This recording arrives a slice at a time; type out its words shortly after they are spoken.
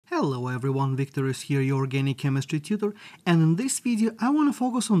Hello everyone, Victor is here, your organic chemistry tutor, and in this video I want to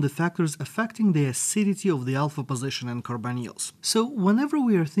focus on the factors affecting the acidity of the alpha position in carbonyls. So whenever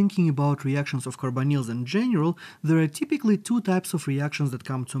we are thinking about reactions of carbonyls in general, there are typically two types of reactions that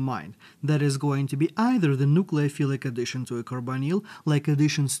come to mind. That is going to be either the nucleophilic addition to a carbonyl, like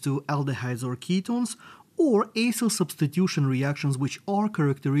additions to aldehydes or ketones, or acyl substitution reactions which are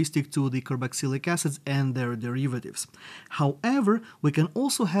characteristic to the carboxylic acids and their derivatives. However, we can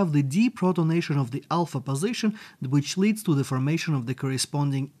also have the deprotonation of the alpha position, which leads to the formation of the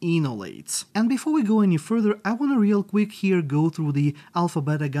corresponding enolates. And before we go any further, I want to real quick here go through the alpha,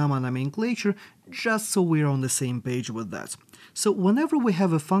 beta, gamma nomenclature, just so we're on the same page with that. So whenever we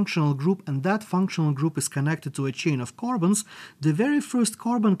have a functional group and that functional group is connected to a chain of carbons, the very first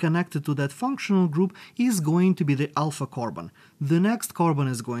carbon connected to that functional group is going to be the alpha carbon. The next carbon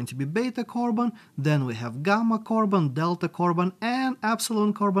is going to be beta carbon, then we have gamma carbon, delta carbon, and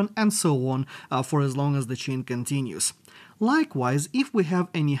epsilon carbon, and so on for as long as the chain continues. Likewise, if we have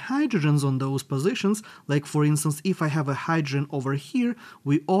any hydrogens on those positions, like for instance if I have a hydrogen over here,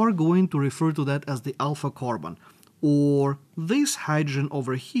 we are going to refer to that as the alpha carbon. Or this hydrogen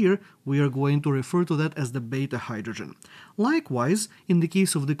over here, we are going to refer to that as the beta hydrogen. Likewise, in the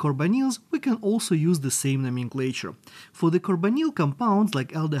case of the carbonyls, we can also use the same nomenclature. For the carbonyl compounds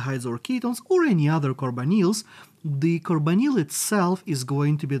like aldehydes or ketones or any other carbonyls, the carbonyl itself is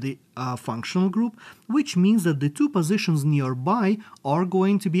going to be the functional group, which means that the two positions nearby are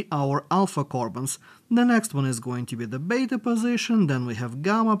going to be our alpha carbons. The next one is going to be the beta position, then we have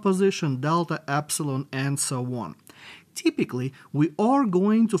gamma position, delta, epsilon, and so on. Typically, we are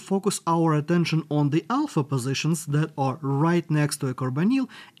going to focus our attention on the alpha positions that are right next to a carbonyl,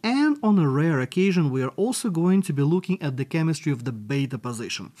 and on a rare occasion we are also going to be looking at the chemistry of the beta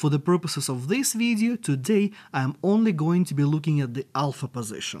position. For the purposes of this video, today I am only going to be looking at the alpha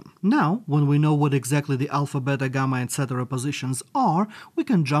position. Now, when we know what exactly the alpha, beta, gamma, etc. positions are, we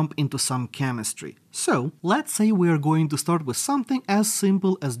can jump into some chemistry. So, let's say we are going to start with something as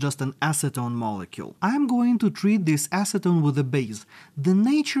simple as just an acetone molecule. I am going to treat this acetone with a base. The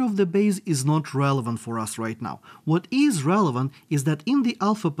nature of the base is not relevant for us right now. What is relevant is that in the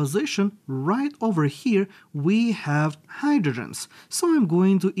alpha position, right over here, we have hydrogens. So I'm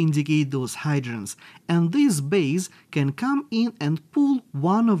going to indicate those hydrogens. And this base can come in and pull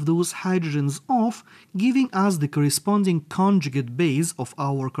one of those hydrogens off, giving us the corresponding conjugate base of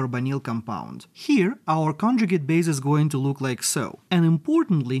our carbonyl compound. Here, our conjugate base is going to look like so. And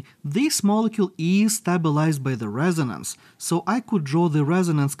importantly, this molecule is stabilized by the resonance. So I could draw the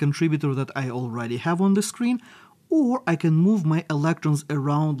resonance contributor that I already have on the screen, or I can move my electrons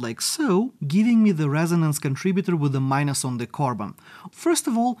around like so, giving me the resonance contributor with a minus on the carbon. First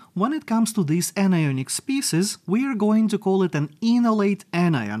of all, when it comes to this anionic species, we are going to call it an enolate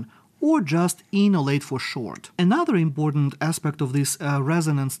anion, or just enolate for short. Another important aspect of this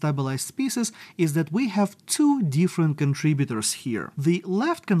resonance stabilized species is that we have two different contributors here. The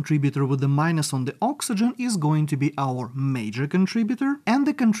left contributor with the minus on the oxygen is going to be our major contributor, and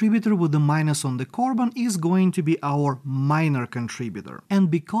the contributor with the minus on the carbon is going to be our minor contributor. And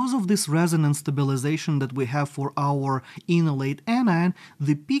because of this resonance stabilization that we have for our enolate anion,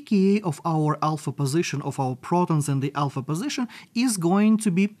 the pKa of our alpha position, of our protons in the alpha position, is going to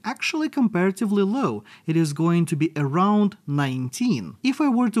be actually comparatively low. It is going to be around 19. If I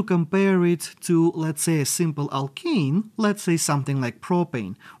were to compare it to, let's say, a simple alkane, let's say something like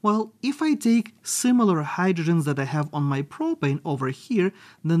propane, well, if I take similar hydrogens that I have on my propane over here,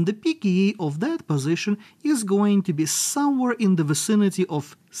 then the pKa of that position is going to be somewhere in the vicinity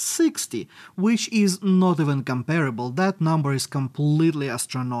of 60, which is not even comparable. That number is completely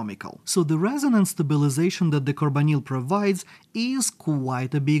astronomical. So the resonance stabilization that the carbonyl provides is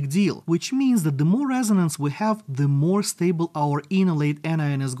quite a big deal, which means that the more resonance we have, the more stable our enolate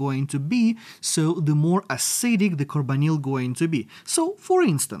anion is going to be, so the more acidic the carbonyl going to be. So, for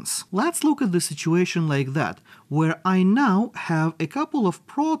instance, let's look at the situation like that, where I now have a couple of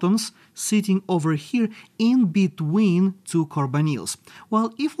protons sitting over here in between two carbonyls.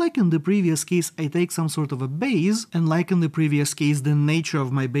 Well, if like in the previous case I take some sort of a base, and like in the previous case the nature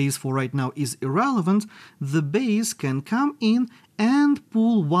of my base for right now is irrelevant, the base can come in and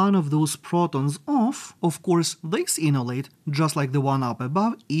pull one of those protons off. Of course, this enolate, just like the one up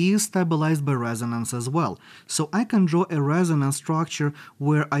above, is stabilized by resonance as well. So I can draw a resonance structure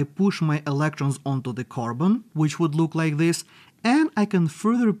where I push my electrons onto the carbon, which would look like this, and I can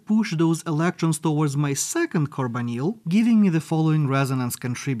further push those electrons towards my second carbonyl, giving me the following resonance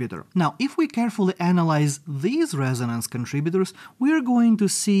contributor. Now, if we carefully analyze these resonance contributors, we are going to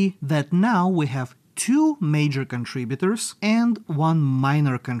see that now we have two major contributors and one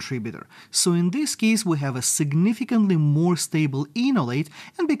minor contributor. So in this case we have a significantly more stable enolate,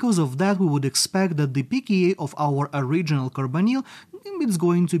 and because of that we would expect that the pKa of our original carbonyl it's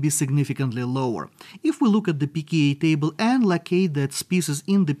going to be significantly lower. If we look at the pKa table and locate that species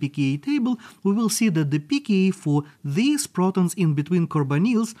in the pKa table, we will see that the pKa for these protons in between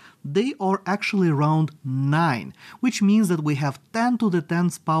carbonyls, they are actually around 9, which means that we have 10 to the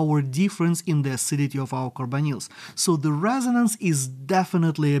 10th power difference in the acidity of our carbonyls. So the resonance is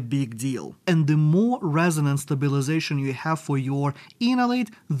definitely a big deal. And the more resonance stabilization you have for your enolate,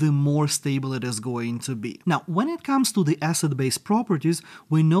 the more stable it is going to be. Now, when it comes to the acid-base properties,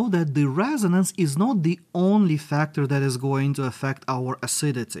 we know that the resonance is not the only factor that is going to affect our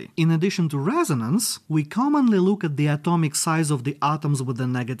acidity. In addition to resonance, we commonly look at the atomic size of the atoms with a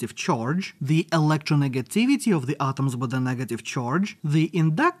negative charge, the electronegativity of the atoms with a negative charge, the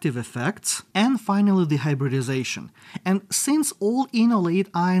inductive effects, and finally the hybridization. And since all enolate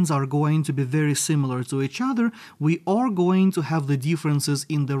ions are going to be very similar to each other, we are going to have the differences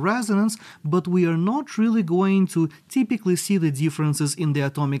in the resonance, but we are not really going to typically see the differences in the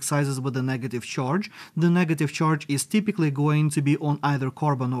atomic sizes with a negative charge. The negative charge is typically going to be on either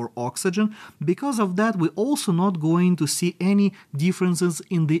carbon or oxygen. Because of that, we're also not going to see any differences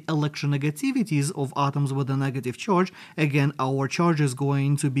in the electronegativities of atoms with a negative charge. Again, our charge is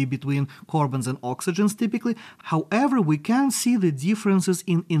going to be between carbons and oxygens typically. However, we can see the differences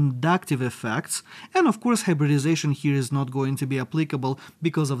in inductive effects, and of course hybridization here is not going to be applicable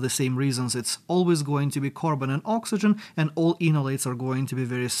because of the same reasons. It's always going to be carbon and oxygen, and all enolates are going to be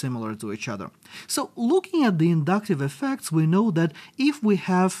very similar to each other. So looking at the inductive effects, we know that if we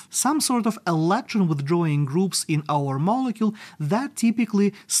have some sort of electron withdrawing groups in our molecule, that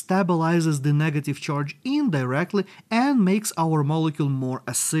typically stabilizes the negative charge indirectly and makes our molecule more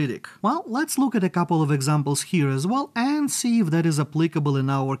acidic. Well, let's look at a couple of examples here as well and see if that is applicable in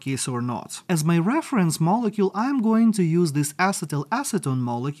our case or not. As my reference molecule, I'm going to use this acetyl-acetone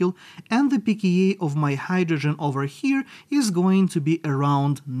molecule, and the pKa of my hydrogen over here is going to be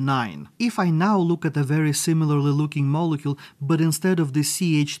around 9. If I now look at a very similarly looking molecule, but instead of the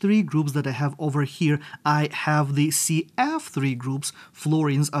CH3 groups that I have over here, I have the CF3 groups.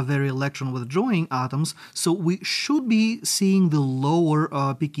 Fluorines are very electron withdrawing atoms, so we should be seeing the lower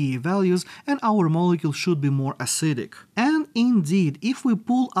pKa values, and our molecule should be more acidic. And indeed, if we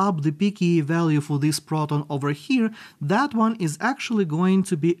pull up the pKa value for this proton over here, that one is actually going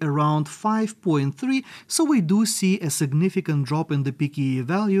to be around 5.3, so we do see a significant drop in the pKa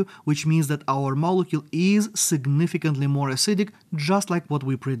value, which means that our molecule is significantly more acidic, just like what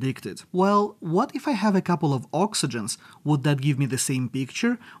we predicted. Well, what if I have a couple of oxygens? Would that give me the same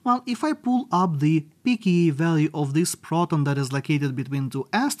picture? Well, if I pull up the pKa value of this proton that is located between two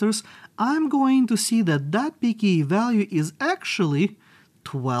esters, I'm going to see that that pKa value is actually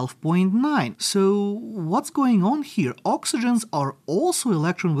 12.9. So what's going on here? Oxygens are also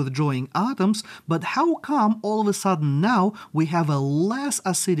electron withdrawing atoms, but how come all of a sudden now we have a less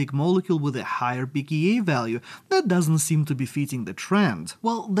acidic molecule with a higher pKa value? That doesn't seem to be fitting the trend.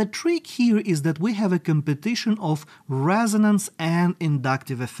 Well, the trick here is that we have a competition of resonance and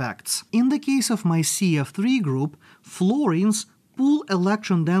inductive effects. In the case of my CF3 group, fluorines pull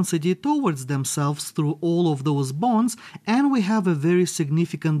electron density towards themselves through all of those bonds, and we have a very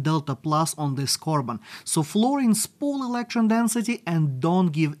significant delta plus on this carbon. So fluorines pull electron density and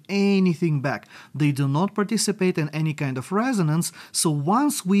don't give anything back. They do not participate in any kind of resonance, so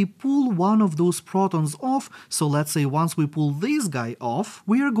once we pull one of those protons off, so let's say once we pull this guy off,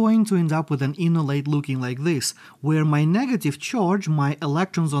 we are going to end up with an enolate looking like this, where my negative charge, my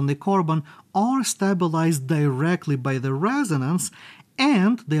electrons on the carbon, are stabilized directly by the resonance,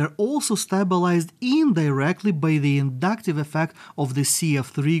 and they are also stabilized indirectly by the inductive effect of the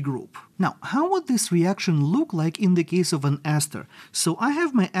CF3 group. Now, how would this reaction look like in the case of an ester? So I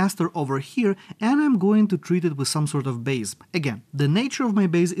have my ester over here, and I'm going to treat it with some sort of base. Again, the nature of my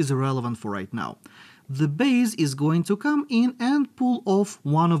base is irrelevant for right now. The base is going to come in and pull off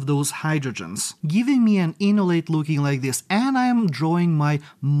one of those hydrogens, giving me an enolate looking like this, and I am drawing my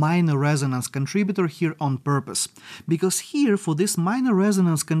minor resonance contributor here on purpose. Because here, for this minor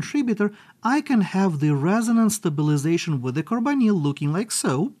resonance contributor, I can have the resonance stabilization with the carbonyl looking like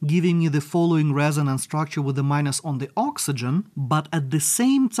so, giving me the following resonance structure with the minus on the oxygen, but at the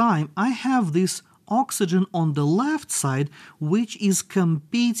same time I have this oxygen on the left side, which is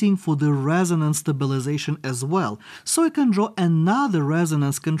competing for the resonance stabilization as well. So I can draw another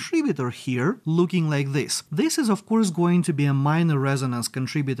resonance contributor here, looking like this. This is of course going to be a minor resonance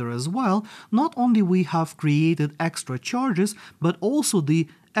contributor as well. Not only we have created extra charges, but also the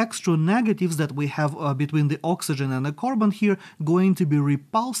extra negatives that we have between the oxygen and the carbon here going to be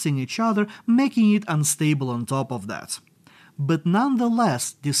repulsing each other, making it unstable on top of that. But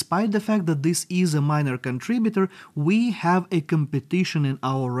nonetheless, despite the fact that this is a minor contributor, we have a competition in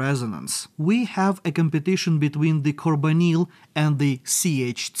our resonance. We have a competition between the carbonyl and the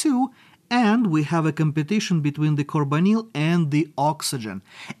CH2, and we have a competition between the carbonyl and the oxygen.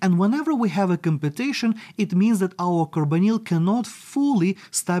 And whenever we have a competition, it means that our carbonyl cannot fully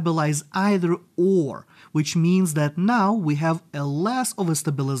stabilize either or, which means that now we have a less of a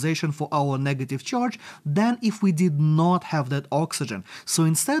stabilization for our negative charge than if we did not have that oxygen. So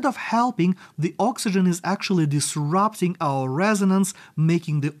instead of helping, the oxygen is actually disrupting our resonance,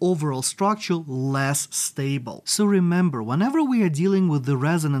 making the overall structure less stable. So remember, whenever we are dealing with the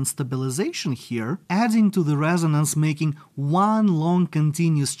resonance stabilization here, adding to the resonance, making one long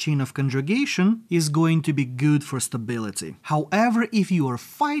continuous chain of conjugation is going to be good for stability. However, if you are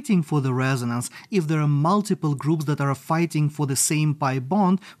fighting for the resonance, if there are multiple groups that are fighting for the same pi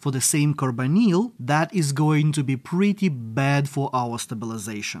bond, for the same carbonyl, that is going to be pretty bad for our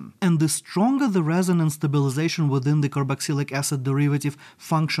stabilization. And the stronger the resonance stabilization within the carboxylic acid derivative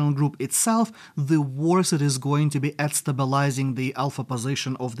functional group itself, the worse it is going to be at stabilizing the alpha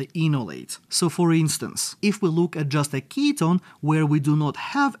position of the enolate. So for instance, if we look at just a ketone where we do not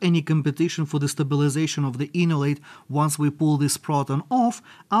have any competition for the stabilization of the enolate once we pull this proton off,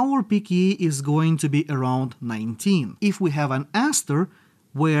 our pKa is going to be around 19. If we have an ester,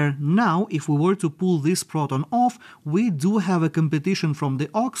 where now, if we were to pull this proton off, we do have a competition from the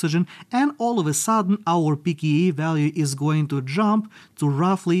oxygen, and all of a sudden our pKa value is going to jump to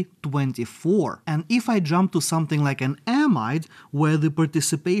roughly 24. And if I jump to something like an amide, where the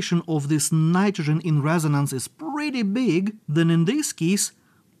participation of this nitrogen in resonance is pretty big, then in this case,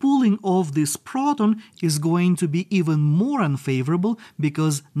 pulling off this proton is going to be even more unfavorable,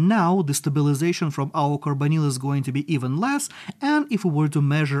 because now the stabilization from our carbonyl is going to be even less, and if we were to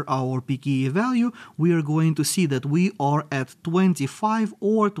measure our pKa value, we are going to see that we are at 25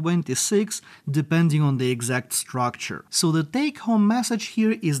 or 26 depending on the exact structure. So the take-home message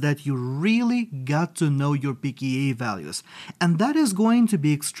here is that you really got to know your pKa values, and that is going to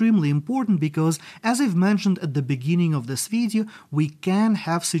be extremely important because, as I've mentioned at the beginning of this video, we can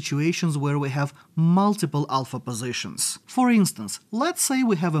have situations where we have multiple alpha positions. For instance, let's say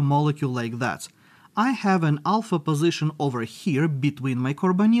we have a molecule like that. I have an alpha position over here between my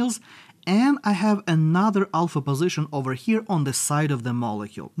carbonyls, and I have another alpha position over here on the side of the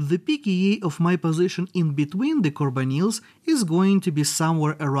molecule. The pKa of my position in between the carbonyls is going to be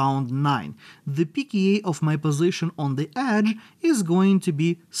somewhere around 9. The pKa of my position on the edge is going to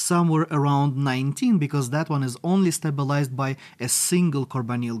be somewhere around 19, because that one is only stabilized by a single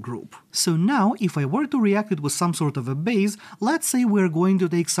carbonyl group. So now, if I were to react it with some sort of a base, let's say we're going to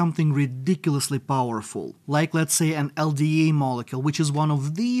take something ridiculously powerful, like let's say an LDA molecule, which is one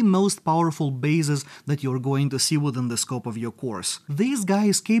of the most powerful bases that you're going to see within the scope of your course. This guy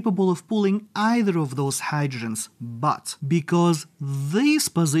is capable of pulling either of those hydrogens, but because this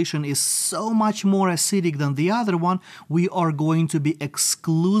position is so much more acidic than the other one, we are going to be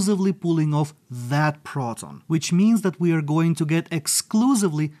exclusively pulling off that proton, which means that we are going to get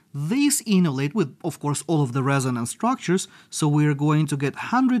exclusively this enolate with, of course, all of the resonance structures, so we are going to get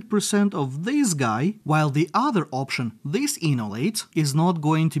 100% of this guy, while the other option, this enolate, is not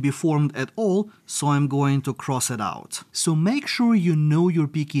going to be formed at all, so I'm going to cross it out. So make sure you know your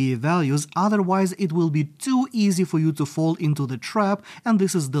pKa values, otherwise it will be too easy for you to fall into the trap, and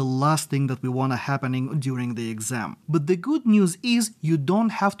this is the last thing that we want happening during the exam. But the good news is you don't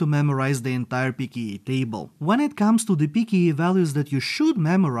have to memorize the entire pKa table. When it comes to the pKa values that you should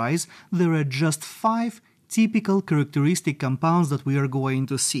memorize, there are just 5 typical characteristic compounds that we are going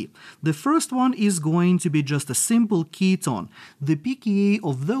to see. The first one is going to be just a simple ketone. The pKa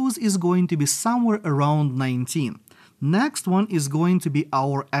of those is going to be somewhere around 19. Next one is going to be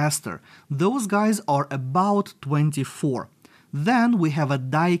our ester. Those guys are about 24. Then we have a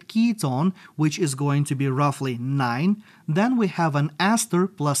diketone, which is going to be roughly 9. Then we have an ester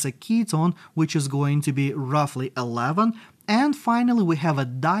plus a ketone, which is going to be roughly 11. And finally, we have a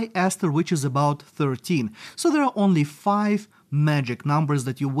diester, which is about 13. So there are only 5 magic numbers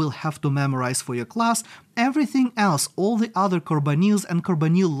that you will have to memorize for your class. Everything else, all the other carbonyls and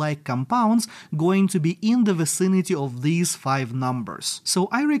carbonyl-like compounds, going to be in the vicinity of these 5 numbers. So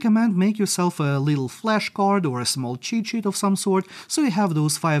I recommend make yourself a little flashcard or a small cheat sheet of some sort, so you have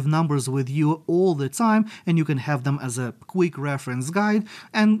those 5 numbers with you all the time, and you can have them as a quick reference guide,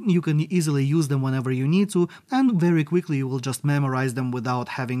 and you can easily use them whenever you need to, and very quickly you will just memorize them without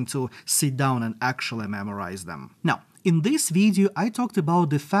having to sit down and actually memorize them. Now, In this video, I talked about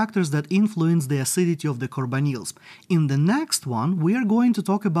the factors that influence the acidity of the carbonyls. In the next one, we are going to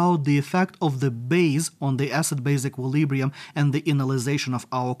talk about the effect of the base on the acid-base equilibrium and the enolization of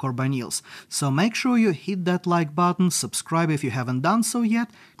our carbonyls. So make sure you hit that like button, subscribe if you haven't done so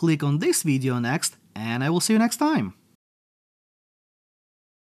yet, click on this video next, and I will see you next time.